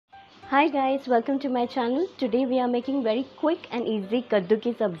Hi guys, welcome to my channel. Today we are making very quick and easy kaddu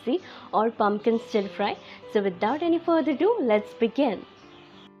ki sabzi or pumpkin stir fry. So without any further ado, let's begin.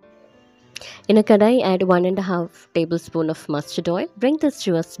 In a kadai, add 1.5 tablespoon of mustard oil. Bring this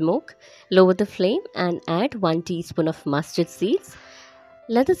to a smoke. Lower the flame and add 1 teaspoon of mustard seeds.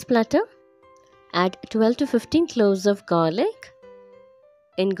 Let it splutter. Add 12 to 15 cloves of garlic.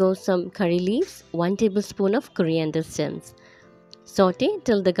 In go some curry leaves, 1 tablespoon of coriander stems. Sautee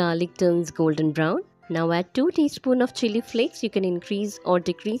till the garlic turns golden brown. Now add 2 teaspoons of chili flakes. You can increase or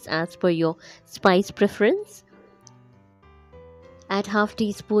decrease as per your spice preference. Add half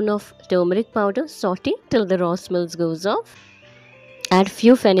teaspoon of turmeric powder. Sautee till the raw smells goes off. Add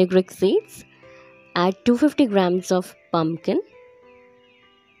few fenugreek seeds. Add 250 grams of pumpkin.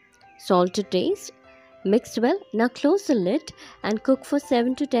 Salt to taste. Mix well. Now close the lid and cook for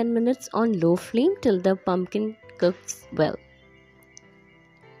 7 to 10 minutes on low flame till the pumpkin cooks well.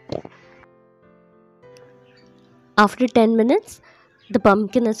 After 10 minutes, the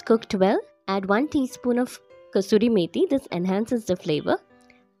pumpkin is cooked well. Add 1 teaspoon of Kasuri methi. This enhances the flavor.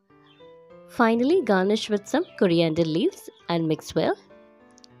 Finally, garnish with some coriander leaves and mix well.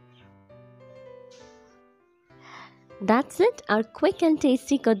 That's it. Our quick and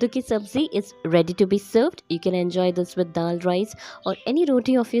tasty kaddu ki sabzi is ready to be served. You can enjoy this with dal rice or any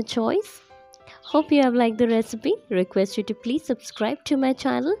roti of your choice. Hope you have liked the recipe. Request you to please subscribe to my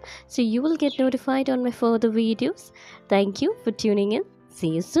channel so you will get notified on my further videos. Thank you for tuning in. See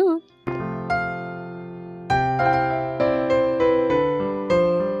you soon.